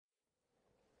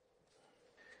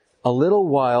A little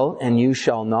while and you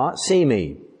shall not see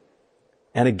me.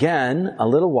 And again, a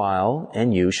little while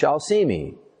and you shall see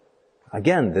me.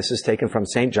 Again, this is taken from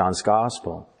St. John's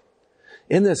Gospel.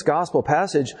 In this Gospel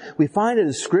passage, we find a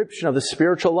description of the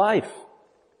spiritual life.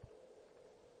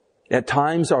 At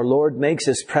times, our Lord makes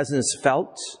His presence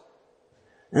felt,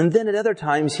 and then at other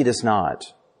times, He does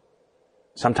not.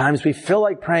 Sometimes we feel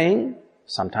like praying,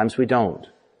 sometimes we don't.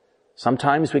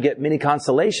 Sometimes we get many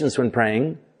consolations when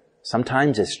praying,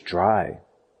 sometimes it's dry.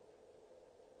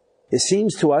 It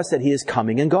seems to us that He is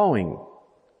coming and going,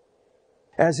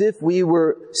 as if we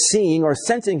were seeing or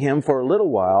sensing Him for a little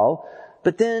while,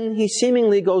 but then He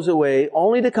seemingly goes away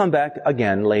only to come back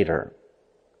again later.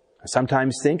 I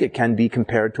sometimes think it can be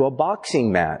compared to a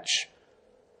boxing match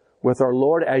with our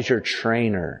Lord as your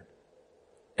trainer.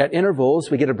 At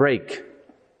intervals, we get a break.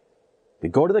 We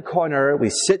go to the corner, we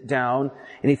sit down,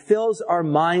 and He fills our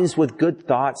minds with good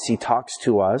thoughts. He talks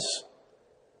to us.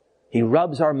 He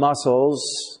rubs our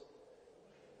muscles,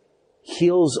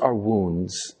 heals our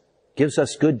wounds, gives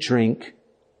us good drink,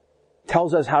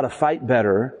 tells us how to fight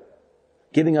better,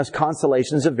 giving us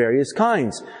consolations of various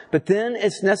kinds. But then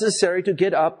it's necessary to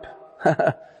get up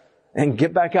and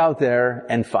get back out there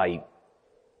and fight.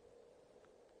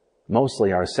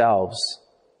 Mostly ourselves,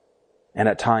 and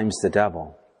at times the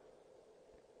devil.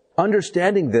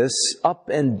 Understanding this up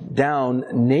and down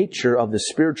nature of the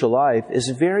spiritual life is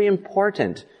very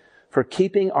important for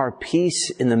keeping our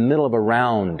peace in the middle of a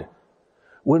round.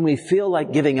 When we feel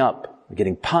like giving up, we're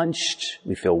getting punched,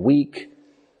 we feel weak,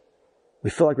 we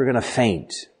feel like we're going to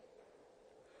faint.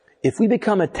 If we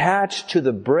become attached to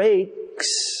the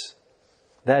breaks,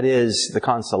 that is, the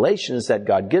consolations that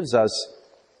God gives us,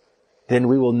 then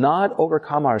we will not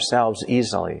overcome ourselves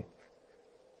easily.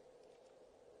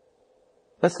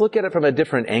 Let's look at it from a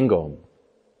different angle.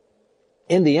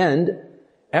 In the end,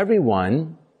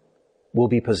 everyone will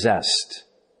be possessed.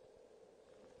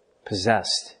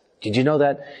 Possessed. Did you know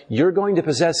that you're going to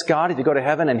possess God if you go to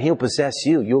heaven, and He'll possess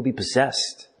you? You'll be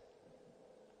possessed.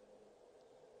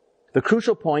 The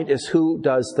crucial point is who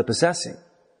does the possessing.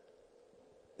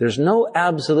 There's no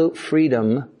absolute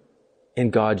freedom in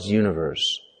God's universe.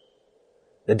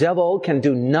 The devil can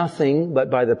do nothing but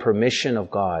by the permission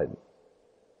of God.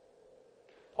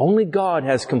 Only God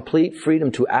has complete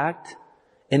freedom to act,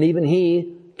 and even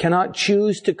He cannot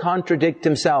choose to contradict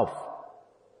Himself.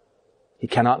 He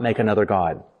cannot make another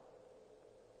God.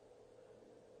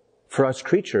 For us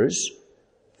creatures,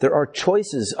 there are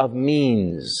choices of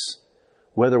means,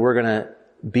 whether we're going to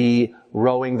be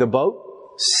rowing the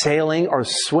boat, sailing, or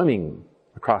swimming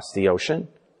across the ocean,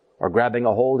 or grabbing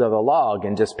a hold of a log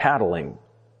and just paddling.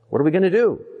 What are we going to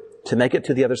do to make it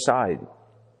to the other side?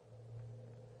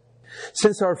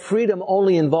 Since our freedom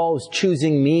only involves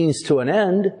choosing means to an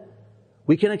end,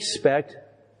 we can expect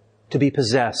to be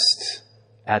possessed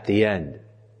at the end.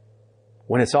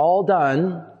 When it's all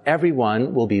done,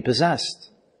 everyone will be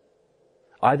possessed,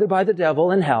 either by the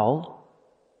devil in hell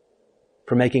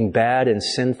for making bad and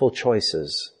sinful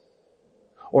choices,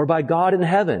 or by God in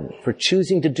heaven for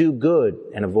choosing to do good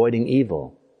and avoiding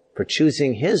evil, for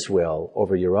choosing His will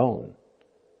over your own.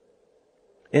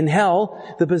 In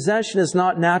hell, the possession is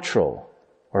not natural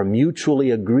or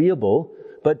mutually agreeable,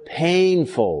 but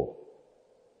painful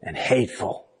and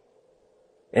hateful.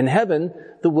 In heaven,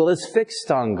 the will is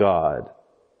fixed on God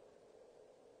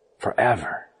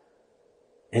forever.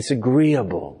 It's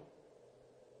agreeable.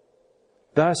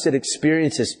 Thus, it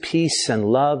experiences peace and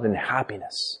love and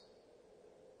happiness.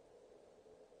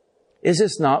 Is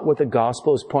this not what the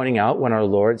gospel is pointing out when our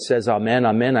Lord says, "Amen,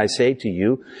 amen, I say to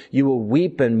you, you will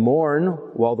weep and mourn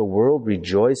while the world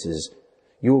rejoices.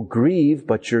 You will grieve,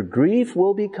 but your grief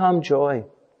will become joy."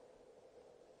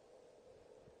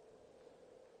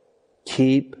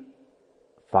 Keep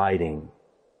fighting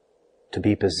to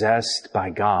be possessed by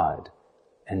God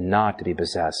and not to be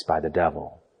possessed by the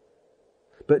devil.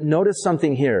 But notice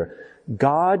something here.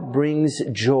 God brings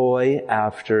joy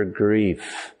after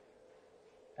grief.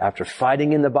 After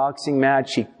fighting in the boxing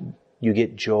match, you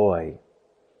get joy.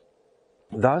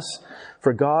 Thus,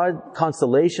 for God,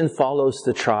 consolation follows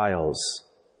the trials.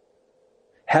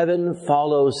 Heaven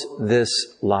follows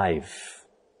this life.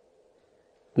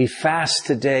 We fast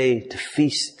today to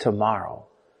feast tomorrow.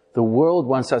 The world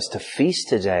wants us to feast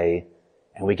today,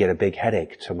 and we get a big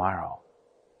headache tomorrow.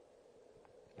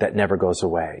 That never goes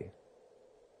away.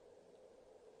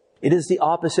 It is the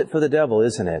opposite for the devil,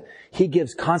 isn't it? He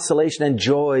gives consolation and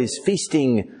joys,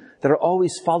 feasting that are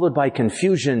always followed by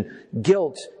confusion,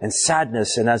 guilt, and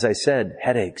sadness, and as I said,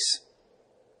 headaches.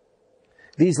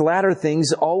 These latter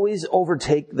things always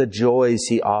overtake the joys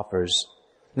he offers.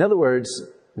 In other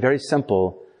words, very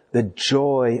simple, the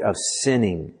joy of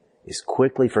sinning is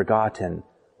quickly forgotten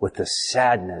with the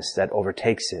sadness that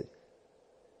overtakes it,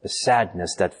 the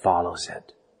sadness that follows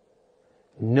it.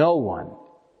 No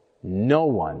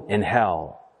one in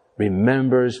hell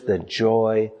remembers the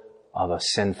joy of a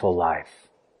sinful life.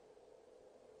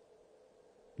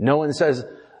 No one says,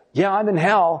 yeah, I'm in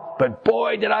hell, but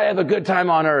boy, did I have a good time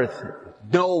on earth.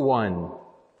 No one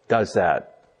does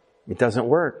that. It doesn't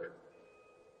work.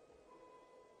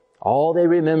 All they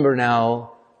remember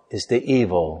now is the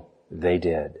evil they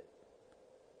did.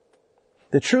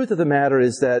 The truth of the matter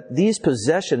is that these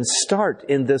possessions start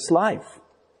in this life.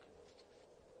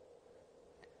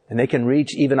 And they can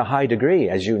reach even a high degree.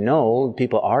 As you know,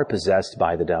 people are possessed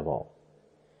by the devil.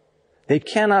 They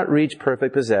cannot reach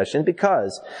perfect possession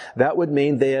because that would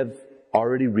mean they have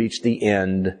already reached the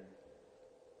end.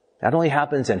 That only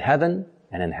happens in heaven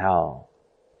and in hell.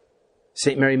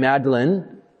 St. Mary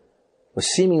Magdalene was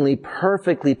seemingly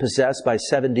perfectly possessed by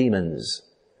 7 demons.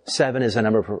 7 is a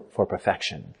number for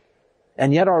perfection.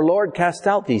 And yet our Lord cast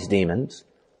out these demons.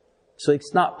 So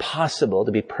it's not possible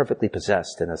to be perfectly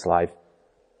possessed in this life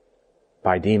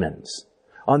by demons.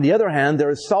 On the other hand, there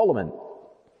is Solomon,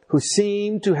 who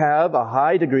seemed to have a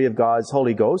high degree of God's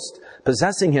Holy Ghost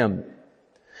possessing him.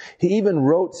 He even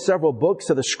wrote several books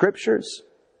of the Scriptures,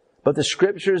 but the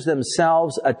Scriptures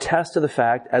themselves attest to the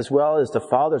fact, as well as the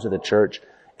fathers of the church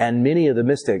and many of the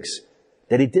mystics,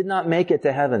 that he did not make it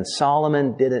to heaven.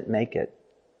 Solomon didn't make it.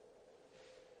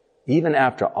 Even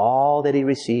after all that he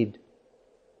received,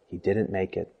 he didn't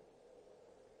make it.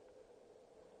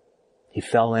 He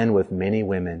fell in with many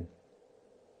women.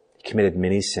 He committed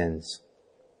many sins.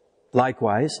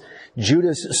 Likewise,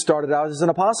 Judas started out as an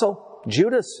apostle.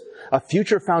 Judas, a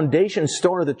future foundation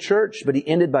stone of the church, but he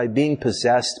ended by being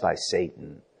possessed by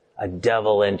Satan. A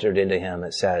devil entered into him,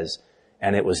 it says,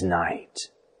 and it was night.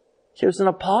 Here's an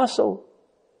apostle,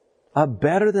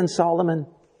 better than Solomon.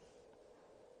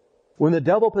 When the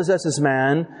devil possesses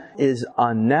man, it is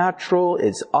unnatural,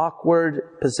 it's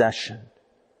awkward possession.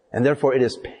 And therefore it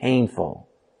is painful.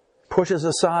 Pushes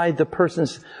aside the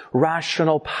person's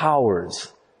rational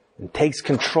powers and takes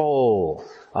control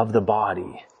of the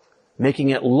body, making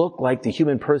it look like the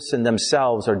human person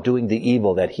themselves are doing the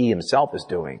evil that he himself is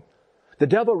doing. The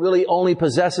devil really only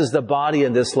possesses the body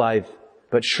in this life,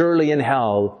 but surely in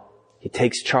hell, he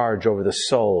takes charge over the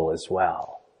soul as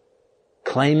well,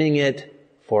 claiming it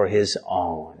for his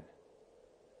own.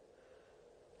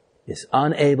 Is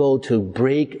unable to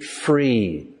break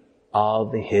free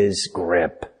of his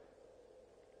grip.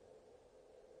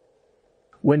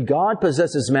 When God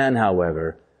possesses man,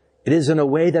 however, it is in a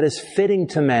way that is fitting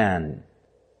to man.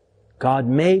 God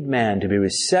made man to be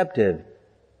receptive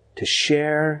to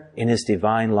share in his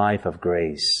divine life of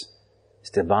grace, his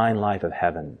divine life of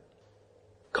heaven.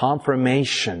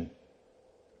 Confirmation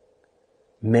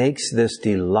makes this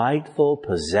delightful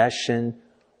possession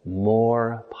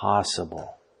more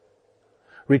possible.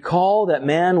 Recall that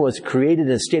man was created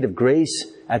in a state of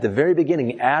grace at the very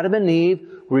beginning. Adam and Eve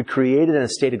were created in a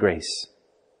state of grace.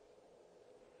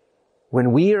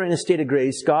 When we are in a state of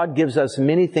grace, God gives us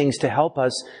many things to help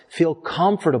us feel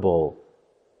comfortable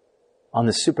on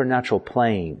the supernatural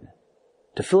plane,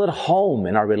 to feel at home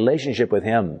in our relationship with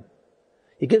Him.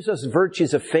 He gives us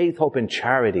virtues of faith, hope, and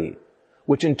charity,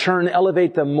 which in turn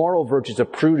elevate the moral virtues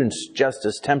of prudence,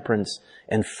 justice, temperance,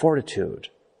 and fortitude.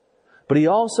 But He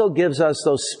also gives us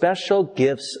those special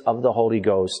gifts of the Holy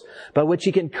Ghost, by which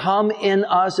He can come in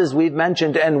us, as we've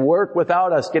mentioned, and work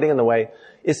without us getting in the way.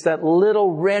 It's that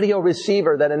little radio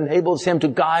receiver that enables Him to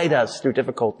guide us through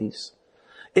difficulties.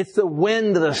 It's the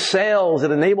wind, the sails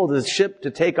that enable the ship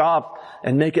to take off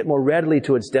and make it more readily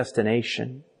to its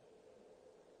destination.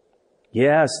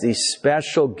 Yes, these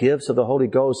special gifts of the Holy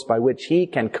Ghost by which He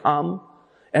can come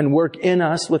and work in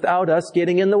us without us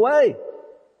getting in the way.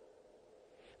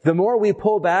 The more we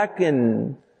pull back,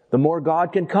 and the more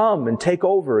God can come and take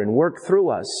over and work through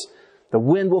us. The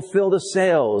wind will fill the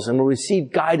sails and we'll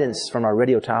receive guidance from our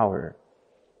radio tower.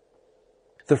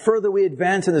 The further we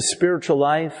advance in the spiritual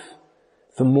life,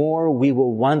 the more we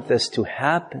will want this to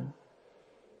happen.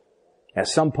 At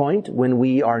some point, when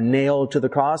we are nailed to the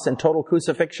cross in total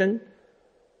crucifixion,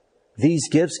 these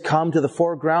gifts come to the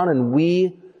foreground, and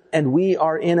we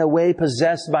are in a way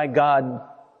possessed by God.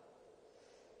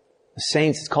 The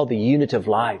saints, it's called the unit of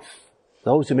life.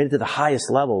 Those who made it to the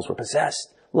highest levels were possessed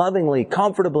lovingly,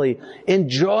 comfortably,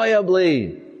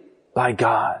 enjoyably by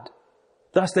God.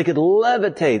 Thus they could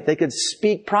levitate, they could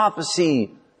speak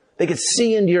prophecy, they could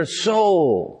see into your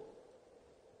soul.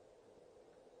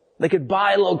 They could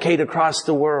bilocate across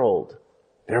the world.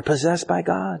 They're possessed by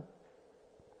God.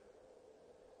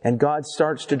 And God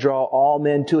starts to draw all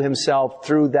men to Himself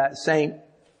through that saint.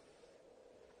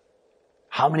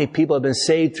 How many people have been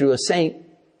saved through a saint?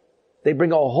 They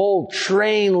bring a whole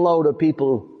trainload of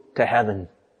people to heaven.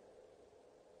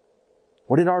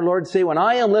 What did our Lord say? When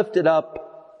I am lifted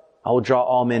up, I will draw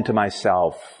all men to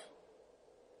myself.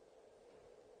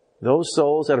 Those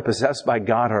souls that are possessed by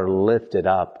God are lifted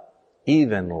up,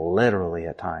 even literally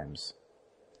at times.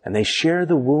 And they share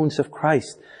the wounds of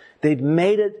Christ. They've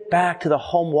made it back to the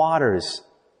home waters.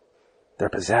 They're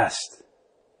possessed.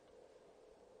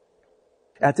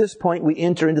 At this point, we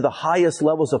enter into the highest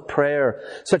levels of prayer,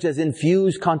 such as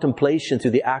infused contemplation through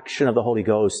the action of the Holy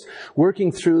Ghost.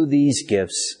 Working through these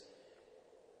gifts,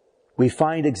 we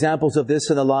find examples of this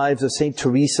in the lives of St.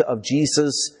 Teresa of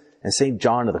Jesus and St.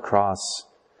 John of the Cross.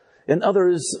 In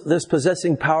others, this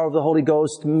possessing power of the Holy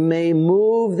Ghost may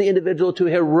move the individual to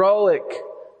heroic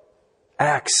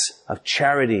acts of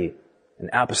charity and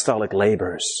apostolic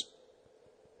labors.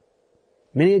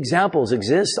 Many examples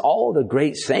exist, all the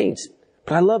great saints.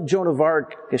 But I love Joan of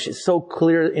Arc because she's so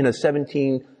clear in a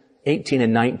 17, 18,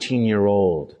 and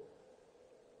 19-year-old.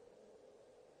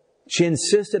 She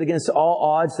insisted against all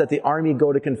odds that the army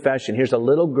go to confession. Here's a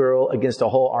little girl against a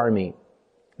whole army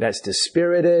that's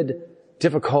dispirited,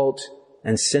 difficult,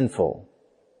 and sinful.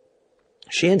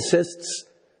 She insists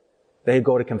they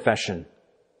go to confession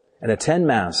and attend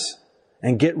Mass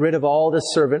and get rid of all the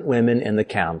servant women in the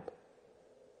camp.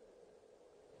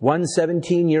 One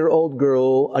 17-year-old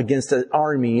girl against an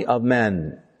army of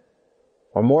men.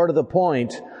 Or more to the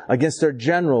point, against their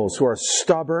generals who are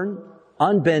stubborn,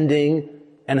 unbending,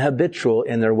 and habitual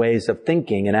in their ways of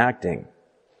thinking and acting.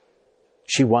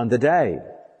 She won the day.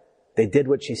 They did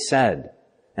what she said.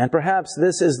 And perhaps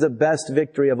this is the best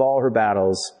victory of all her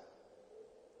battles.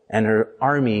 And her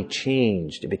army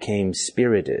changed. It became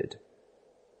spirited.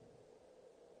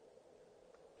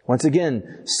 Once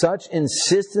again, such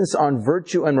insistence on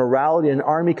virtue and morality in an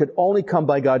army could only come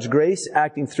by God's grace,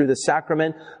 acting through the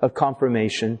sacrament of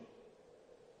confirmation.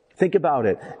 Think about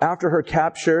it. After her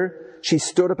capture, she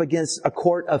stood up against a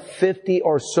court of 50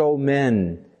 or so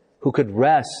men who could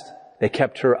rest. They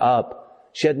kept her up.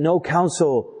 She had no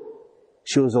counsel.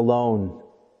 She was alone.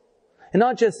 And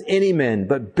not just any men,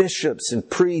 but bishops and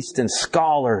priests and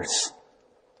scholars.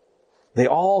 They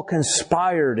all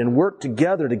conspired and worked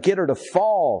together to get her to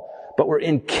fall, but were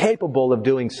incapable of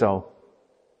doing so.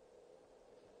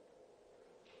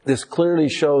 This clearly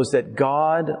shows that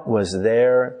God was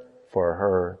there for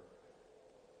her.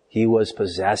 He was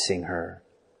possessing her.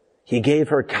 He gave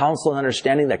her counsel and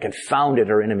understanding that confounded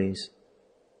her enemies.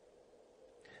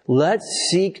 Let's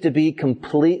seek to be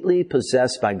completely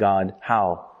possessed by God.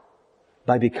 How?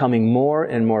 By becoming more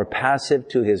and more passive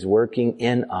to His working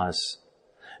in us.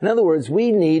 In other words,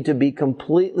 we need to be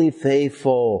completely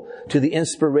faithful to the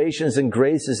inspirations and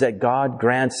graces that God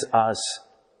grants us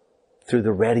through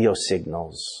the radio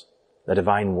signals, the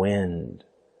divine wind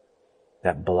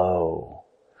that blow.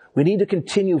 We need to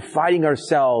continue fighting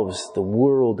ourselves, the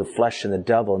world, the flesh, and the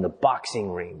devil in the boxing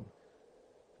ring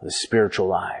of the spiritual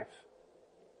life.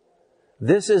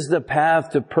 This is the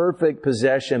path to perfect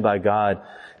possession by God.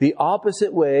 The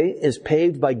opposite way is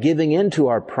paved by giving in to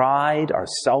our pride, our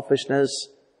selfishness.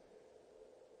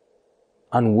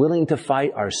 Unwilling to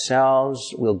fight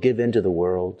ourselves, we'll give in to the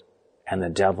world and the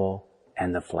devil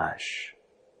and the flesh.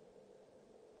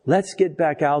 Let's get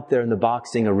back out there in the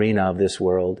boxing arena of this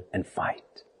world and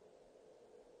fight.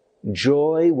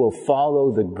 Joy will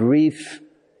follow the grief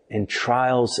and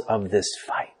trials of this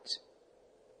fight.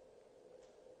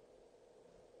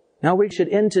 Now we should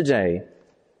end today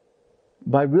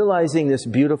by realizing this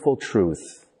beautiful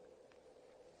truth.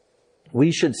 We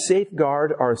should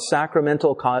safeguard our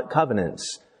sacramental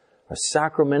covenants, our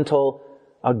sacramental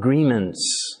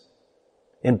agreements.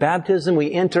 In baptism,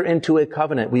 we enter into a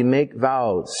covenant. We make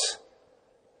vows.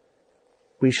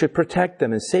 We should protect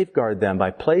them and safeguard them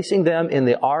by placing them in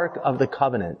the Ark of the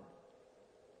Covenant,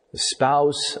 the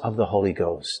spouse of the Holy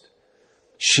Ghost.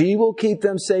 She will keep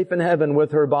them safe in heaven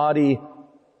with her body,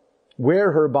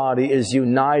 where her body is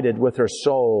united with her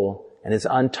soul and is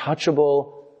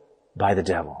untouchable by the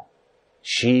devil.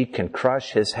 She can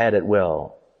crush his head at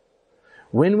will.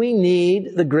 When we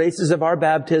need the graces of our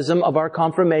baptism, of our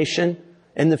confirmation,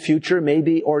 in the future,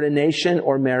 maybe ordination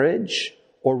or marriage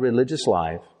or religious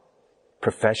life,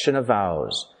 profession of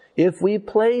vows. If we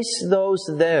place those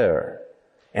there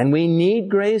and we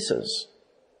need graces,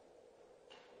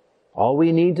 all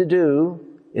we need to do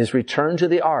is return to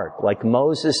the ark like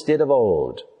Moses did of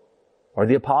old, or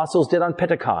the apostles did on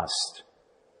Pentecost.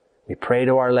 We pray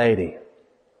to Our Lady,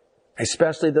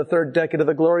 especially the third decade of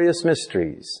the glorious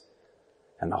mysteries,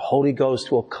 and the Holy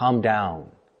Ghost will come down.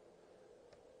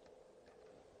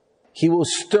 He will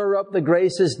stir up the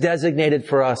graces designated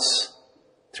for us.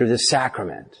 through this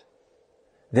sacrament.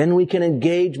 Then we can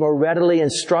engage more readily in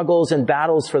struggles and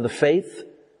battles for the faith,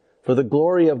 for the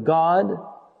glory of God.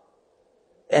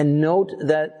 And note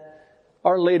that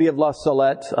Our Lady of La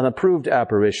Salette, an approved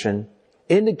apparition,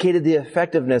 indicated the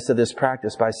effectiveness of this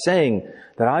practice by saying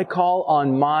that I call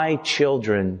on my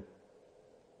children,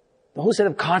 those that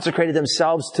have consecrated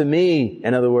themselves to me,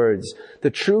 in other words, the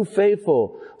true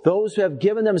faithful, those who have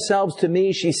given themselves to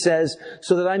me, she says,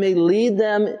 so that I may lead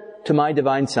them to my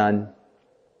divine Son.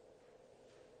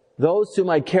 Those whom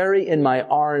I carry in my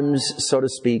arms, so to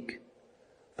speak,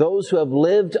 those who have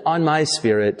lived on my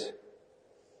Spirit,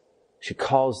 she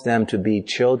calls them to be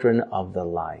children of the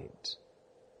light.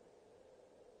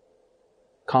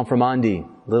 Confirmandi,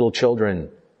 little children,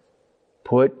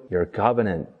 put your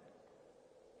covenant,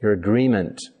 your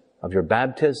agreement of your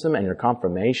baptism and your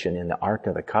confirmation in the Ark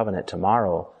of the Covenant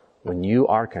tomorrow. When you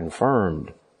are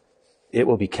confirmed, it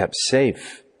will be kept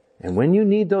safe. And when you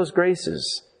need those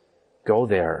graces, go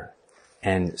there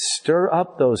and stir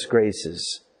up those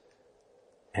graces,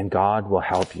 and God will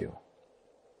help you.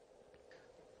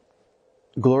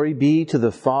 Glory be to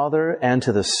the Father, and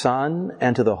to the Son,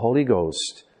 and to the Holy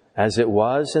Ghost, as it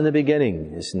was in the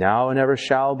beginning, is now, and ever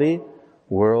shall be,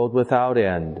 world without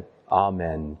end.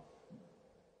 Amen.